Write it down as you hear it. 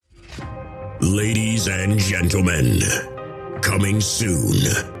Ladies and gentlemen, coming soon,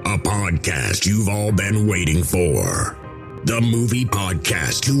 a podcast you've all been waiting for. The Movie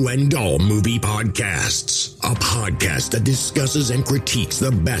Podcast to end all movie podcasts. A podcast that discusses and critiques the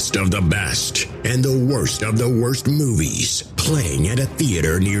best of the best and the worst of the worst movies playing at a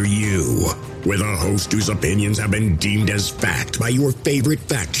theater near you. With a host whose opinions have been deemed as fact by your favorite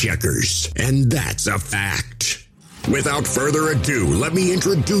fact checkers. And that's a fact. Without further ado, let me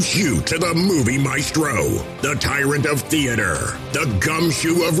introduce you to the movie maestro, the tyrant of theater, the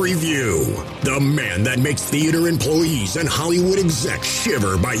gumshoe of review, the man that makes theater employees and Hollywood execs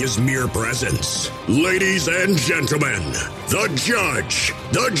shiver by his mere presence. Ladies and gentlemen, the judge,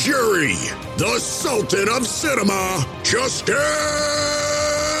 the jury, the sultan of cinema, Justin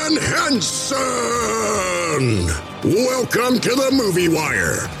Henson! Welcome to the Movie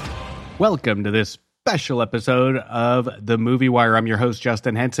Wire. Welcome to this special episode of The Movie Wire. I'm your host,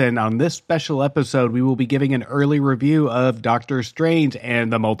 Justin Henson. On this special episode, we will be giving an early review of Doctor Strange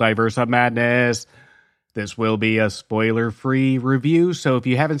and the Multiverse of Madness. This will be a spoiler-free review, so if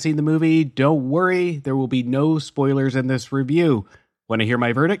you haven't seen the movie, don't worry. There will be no spoilers in this review. Want to hear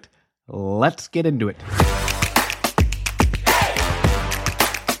my verdict? Let's get into it.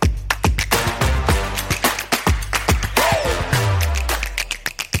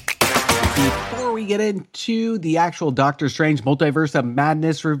 Get into the actual Doctor Strange Multiverse of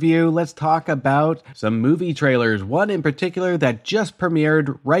Madness review, let's talk about some movie trailers. One in particular that just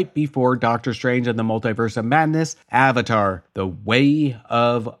premiered right before Doctor Strange and the Multiverse of Madness, Avatar, The Way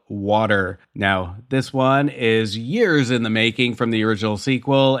of Water. Now, this one is years in the making from the original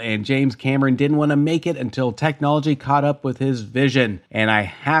sequel, and James Cameron didn't want to make it until technology caught up with his vision. And I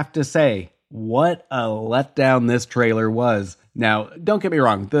have to say, what a letdown this trailer was. Now, don't get me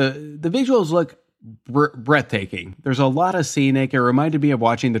wrong, the visuals look breathtaking. There's a lot of scenic. It reminded me of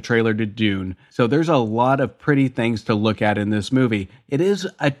watching the trailer to Dune. So there's a lot of pretty things to look at in this movie. It is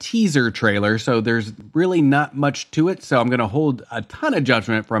a teaser trailer, so there's really not much to it. So I'm going to hold a ton of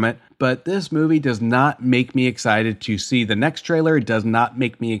judgment from it. But this movie does not make me excited to see the next trailer. It does not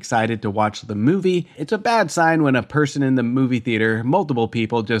make me excited to watch the movie. It's a bad sign when a person in the movie theater, multiple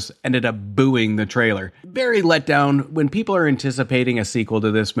people, just ended up booing the trailer. Very let down when people are anticipating a sequel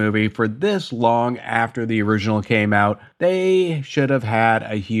to this movie for this long after the original came out. They should have had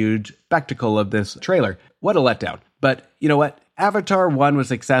a huge spectacle of this trailer. What a letdown. But you know what? Avatar 1 was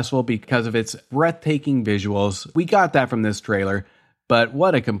successful because of its breathtaking visuals. We got that from this trailer. But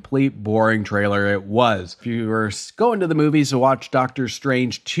what a complete boring trailer it was. If you were going to the movies to watch Doctor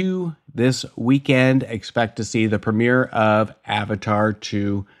Strange 2 this weekend, expect to see the premiere of Avatar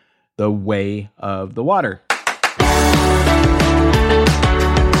 2, The Way of the Water.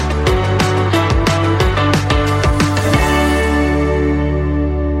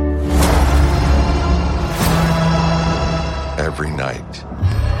 Every night,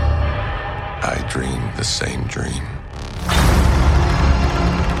 I dream the same dream.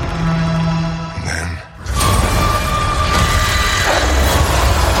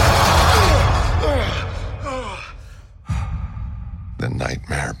 The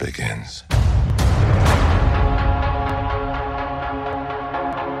nightmare begins.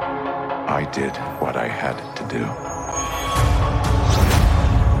 I did what I had to do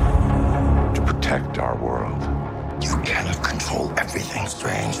to protect our world. You cannot control everything,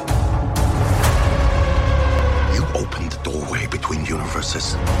 Strange. You opened the doorway between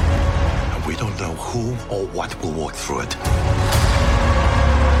universes, and we don't know who or what will walk through it.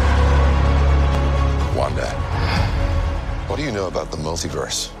 Wanda, what do you know about the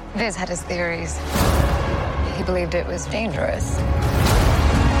multiverse? Viz had his theories. He believed it was dangerous.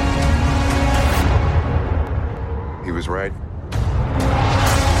 He was right.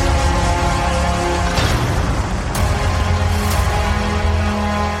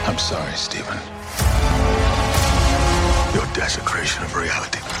 I'm sorry, Stephen. Your desecration of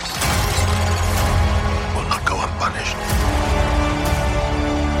reality will not go unpunished.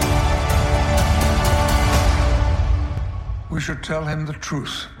 We should tell him the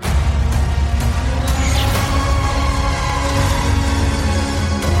truth.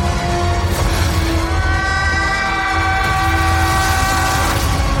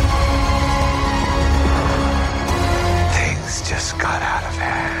 Things just got out of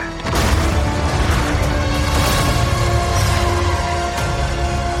hand.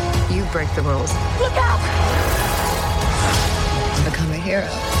 You break the rules. Look out! Become a hero.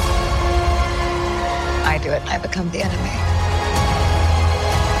 I do it, I become the enemy.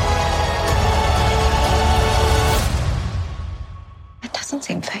 It doesn't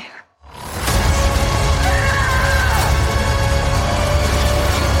seem fair.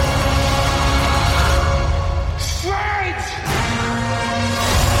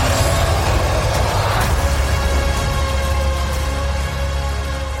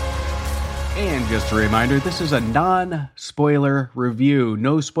 Just a reminder, this is a non-spoiler review.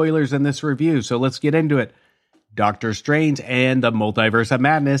 No spoilers in this review, so let's get into it. Doctor Strange and the Multiverse of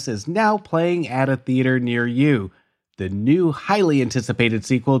Madness is now playing at a theater near you. The new, highly anticipated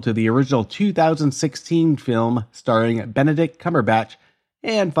sequel to the original 2016 film starring Benedict Cumberbatch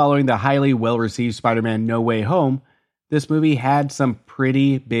and following the highly well-received Spider-Man No Way Home, this movie had some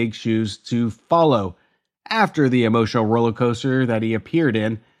pretty big shoes to follow after the emotional roller coaster that he appeared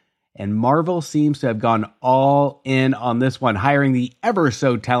in. And Marvel seems to have gone all in on this one, hiring the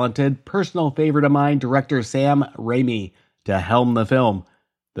ever-so-talented, personal favorite of mine, director Sam Raimi, to helm the film.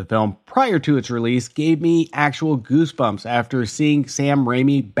 The film, prior to its release, gave me actual goosebumps after seeing Sam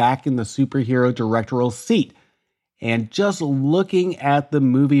Raimi back in the superhero directorial seat. And just looking at the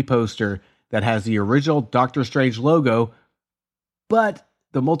movie poster that has the original Doctor Strange logo, but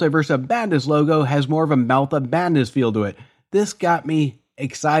the Multiverse of Madness logo has more of a Mouth of Madness feel to it. This got me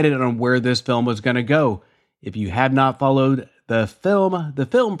excited on where this film was going to go. If you have not followed the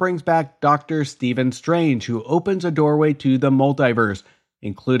film brings back Dr. Stephen Strange, who opens a doorway to the multiverse,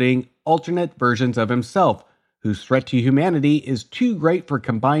 including alternate versions of himself, whose threat to humanity is too great for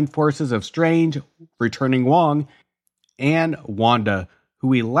combined forces of Strange, returning Wong, and Wanda, who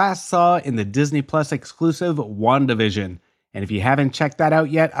we last saw in the Disney Plus exclusive WandaVision. And if you haven't checked that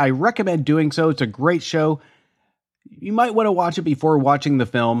out yet, I recommend doing so. It's a great show. You might want to watch it before watching the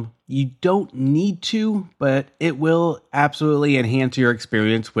film. You don't need to, but it will absolutely enhance your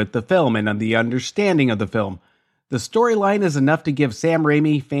experience with the film and the understanding of the film. The storyline is enough to give Sam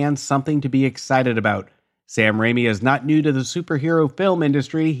Raimi fans something to be excited about. Sam Raimi is not new to the superhero film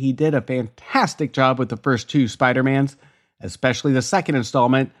industry. He did a fantastic job with the first two Spider-Mans, especially the second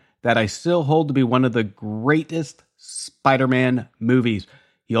installment that I still hold to be one of the greatest Spider-Man movies.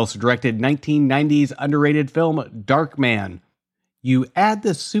 He also directed 1990's underrated film Darkman. You add the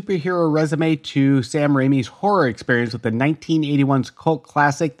superhero resume to Sam Raimi's horror experience with the 1981's cult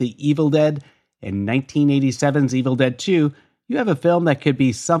classic The Evil Dead and 1987's Evil Dead 2, you have a film that could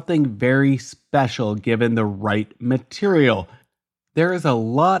be something very special given the right material. There is a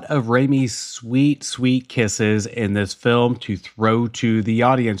lot of Raimi's sweet, sweet kisses in this film to throw to the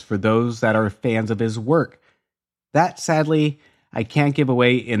audience for those that are fans of his work. That, sadly, I can't give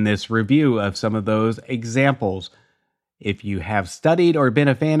away in this review of some of those examples. If you have studied or been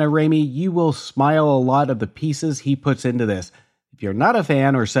a fan of Raimi, you will smile a lot of the pieces he puts into this. If you're not a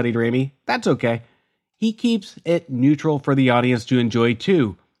fan or studied Raimi, that's okay. He keeps it neutral for the audience to enjoy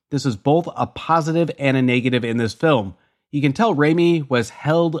too. This is both a positive and a negative in this film. You can tell Raimi was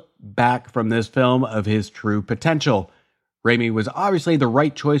held back from this film of his true potential. Raimi was obviously the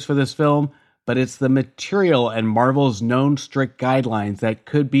right choice for this film, but it's the material and Marvel's known strict guidelines that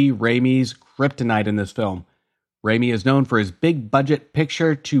could be Raimi's kryptonite in this film. Raimi is known for his big budget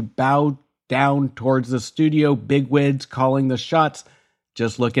picture to bow down towards the studio bigwigs calling the shots.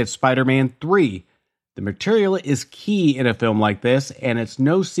 Just look at Spider-Man 3. The material is key in a film like this, and it's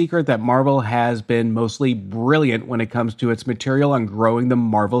no secret that Marvel has been mostly brilliant when it comes to its material on growing the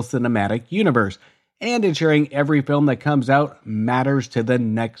Marvel Cinematic Universe and ensuring every film that comes out matters to the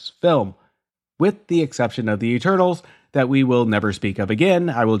next film. With the exception of the Eternals, that we will never speak of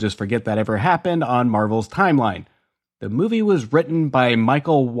again. I will just forget that ever happened on Marvel's timeline. The movie was written by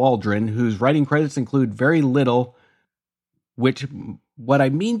Michael Waldron, whose writing credits include very little, which, what I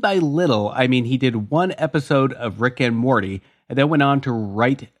mean by little, I mean he did one episode of Rick and Morty, and then went on to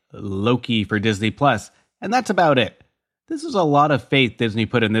write Loki for Disney Plus, and that's about it. This is a lot of faith Disney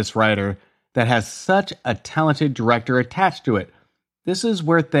put in this writer that has such a talented director attached to it. This is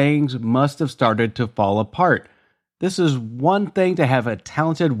where things must have started to fall apart. This is one thing to have a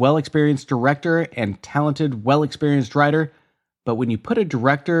talented, well-experienced director and talented, well-experienced writer, but when you put a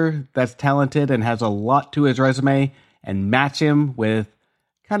director that's talented and has a lot to his resume and match him with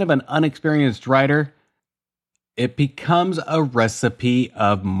kind of an unexperienced writer, it becomes a recipe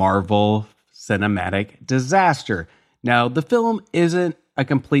of Marvel cinematic disaster. Now, the film isn't a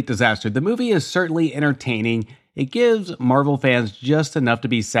complete disaster. The movie is certainly entertaining. It gives Marvel fans just enough to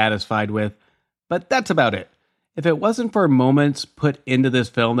be satisfied with, but that's about it. If it wasn't for moments put into this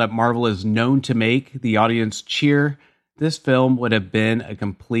film that Marvel is known to make the audience cheer, this film would have been a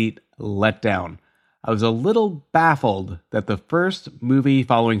complete letdown. I was a little baffled that the first movie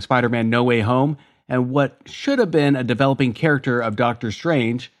following Spider-Man No Way Home and what should have been a developing character of Doctor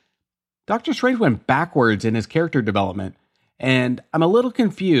Strange went backwards in his character development. And I'm a little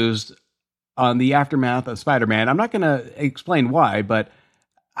confused on the aftermath of Spider-Man. I'm not going to explain why, but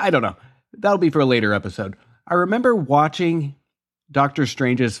I don't know. That'll be for a later episode. I remember watching Doctor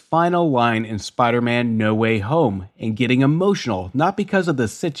Strange's final line in Spider-Man No Way Home and getting emotional, not because of the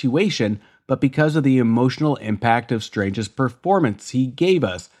situation, but because of the emotional impact of Strange's performance he gave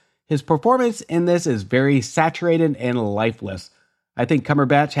us. His performance in this is very saturated and lifeless. I think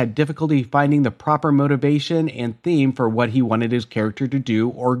Cumberbatch had difficulty finding the proper motivation and theme for what he wanted his character to do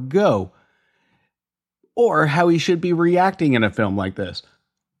or go, or how he should be reacting in a film like this.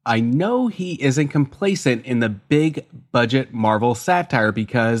 I know he isn't complacent in the big budget Marvel satire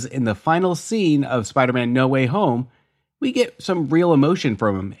because in the final scene of Spider-Man No Way Home, we get some real emotion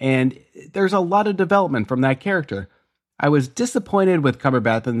from him, and there's a lot of development from that character. I was disappointed with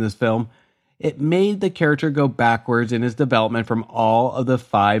Cumberbatch in this film. It made the character go backwards in his development from all of the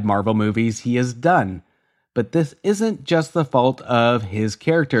 5 Marvel movies he has done. But this isn't just the fault of his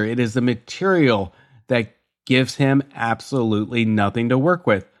character, it is the material that gives him absolutely nothing to work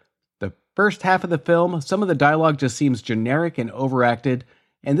with. The first half of the film, some of the dialogue just seems generic and overacted,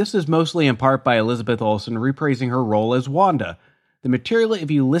 and this is mostly in part by Elizabeth Olsen reprising her role as Wanda. The material, if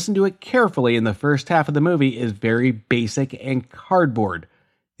you listen to it carefully in the first half of the movie, is very basic and cardboard.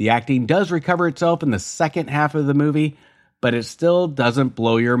 The acting does recover itself in the second half of the movie, but it still doesn't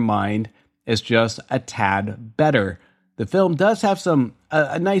blow your mind. It's just a tad better. The film does have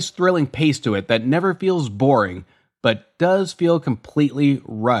a nice thrilling pace to it that never feels boring, but does feel completely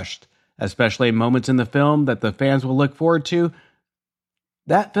rushed, especially moments in the film that the fans will look forward to.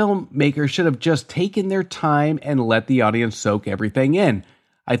 That filmmaker should have just taken their time and let the audience soak everything in.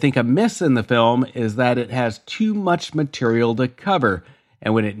 I think a miss in the film is that it has too much material to cover,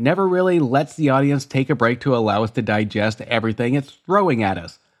 and when it never really lets the audience take a break to allow us to digest everything it's throwing at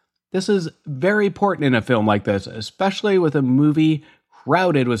us. This is very important in a film like this, especially with a movie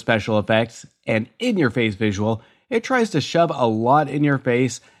crowded with special effects and in-your-face visual. It tries to shove a lot in your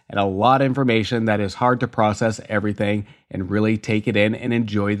face and a lot of information that is hard to process everything and really take it in and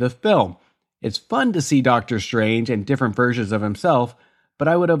enjoy the film. It's fun to see Doctor Strange and different versions of himself, but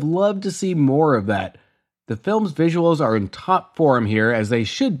I would have loved to see more of that. The film's visuals are in top form here, as they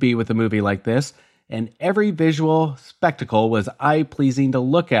should be with a movie like this, and every visual spectacle was eye-pleasing to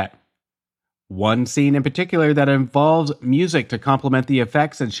look at. One scene in particular that involves music to complement the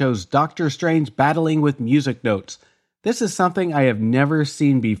effects and shows Doctor Strange battling with music notes. This is something I have never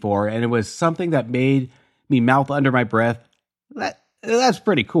seen before, and it was something that made me mouth under my breath. That's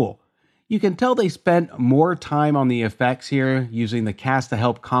pretty cool. You can tell they spent more time on the effects here, using the cast to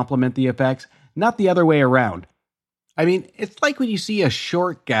help complement the effects, not the other way around. I mean, it's like when you see a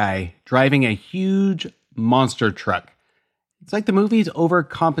short guy driving a huge monster truck. It's like the movie's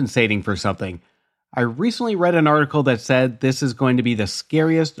overcompensating for something. I recently read an article that said this is going to be the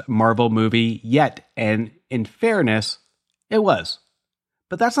scariest Marvel movie yet, and in fairness, it was.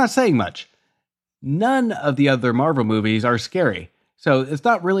 But that's not saying much. None of the other Marvel movies are scary, so it's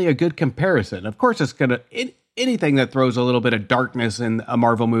not really a good comparison. Of course, anything that throws a little bit of darkness in a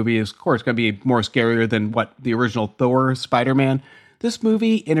Marvel movie is, of course, going to be more scarier than the original Thor, Spider-Man. This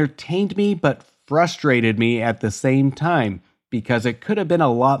movie entertained me, but frustrated me at the same time, because it could have been a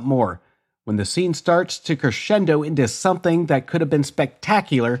lot more. When the scene starts to crescendo into something that could have been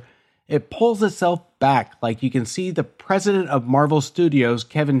spectacular, it pulls itself back, like you can see the president of Marvel Studios,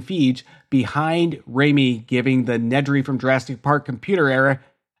 Kevin Feige, behind Raimi giving the Nedry from Jurassic Park computer era,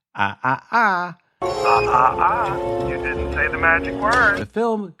 You didn't say the magic word. The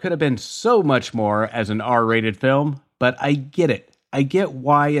film could have been so much more as an R-rated film, but I get it. I get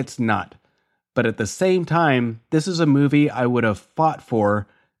why it's not. But at the same time, this is a movie I would have fought for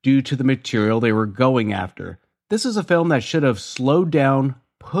due to the material they were going after. This is a film that should have slowed down,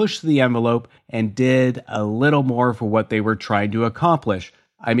 pushed the envelope, and did a little more for what they were trying to accomplish.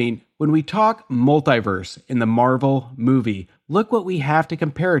 I mean, when we talk multiverse in the Marvel movie, look what we have to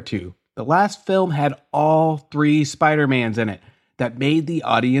compare it to. The last film had all 3 Spider-Mans in it that made the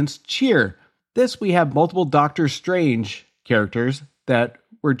audience cheer. This, we have multiple Doctor Strange characters that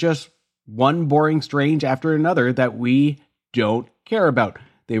were just one boring Strange after another that we don't care about.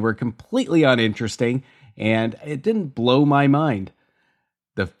 They were completely uninteresting, and it didn't blow my mind.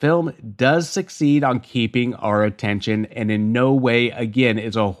 The film does succeed on keeping our attention, and in no way, again,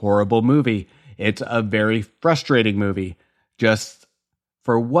 is a horrible movie. It's a very frustrating movie. Just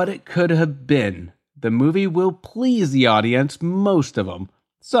for what it could have been, the movie will please the audience, most of them.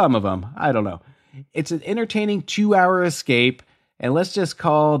 Some of them, I don't know. It's an entertaining 2-hour escape, and let's just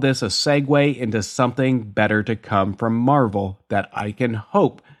call this a segue into something better to come from Marvel that I can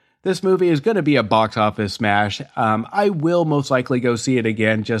hope. This movie is going to be a box office smash. I will most likely go see it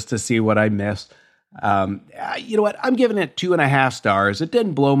again just to see what I missed. You know what? I'm giving it 2.5 stars. It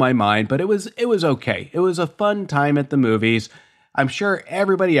didn't blow my mind, but it was okay. It was a fun time at the movies. I'm sure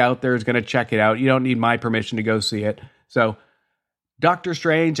everybody out there is going to check it out. You don't need my permission to go see it. So Doctor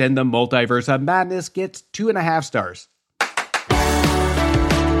Strange and the Multiverse of Madness gets 2.5 stars.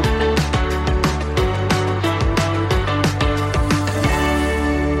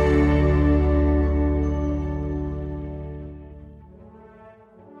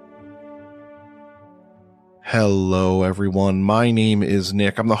 Hello, everyone. My name is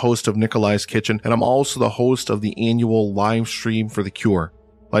Nick. I'm the host of Nikolai's Kitchen, and I'm also the host of the annual Live Stream for the Cure.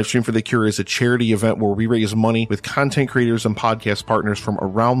 Live Stream for the Cure is a charity event where we raise money with content creators and podcast partners from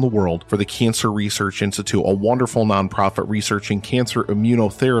around the world for the Cancer Research Institute, a wonderful nonprofit researching cancer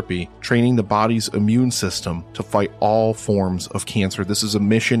immunotherapy, training the body's immune system to fight all forms of cancer. This is a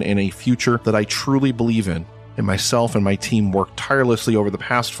mission and a future that I truly believe in. And myself and my team worked tirelessly over the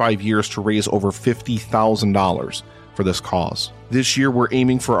past 5 years to raise over $50,000 for this cause. This year, we're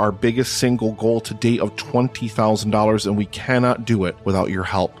aiming for our biggest single goal to date of $20,000, and we cannot do it without your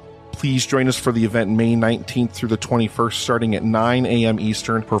help. Please join us for the event May 19th through the 21st, starting at 9 a.m.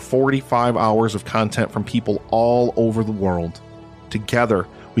 Eastern, for 45 hours of content from people all over the world. Together,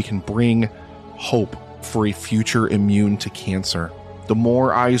 we can bring hope for a future immune to cancer. The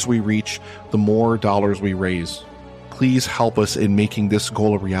more eyes we reach, the more dollars we raise. Please help us in making this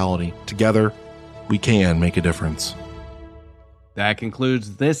goal a reality. Together, we can make a difference. That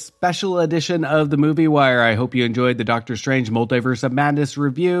concludes this special edition of the Movie Wire. I hope you enjoyed the Doctor Strange Multiverse of Madness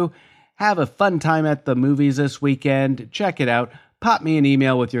review. Have a fun time at the movies this weekend. Check it out. Pop me an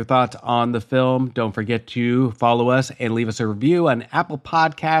email with your thoughts on the film. Don't forget to follow us and leave us a review on Apple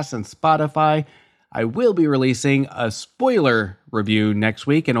Podcasts and Spotify. I will be releasing a spoiler review next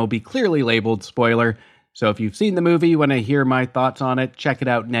week, and it'll be clearly labeled spoiler. So if you've seen the movie, you want to hear my thoughts on it, check it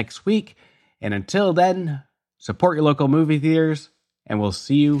out next week. And until then, support your local movie theaters, and we'll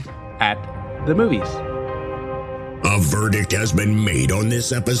see you at the movies. A verdict has been made on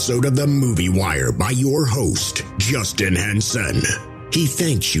this episode of The Movie Wire by your host, Justin Henson. He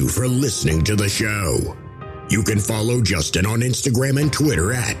thanks you for listening to the show. You can follow Justin on Instagram and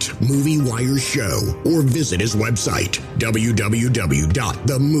Twitter at MovieWireShow, or visit his website,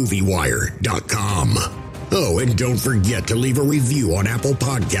 www.themoviewire.com. Oh, and don't forget to leave a review on Apple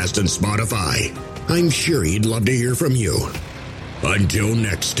Podcasts and Spotify. I'm sure he'd love to hear from you. Until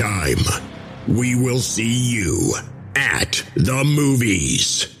next time, we will see you at the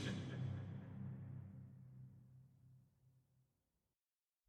movies.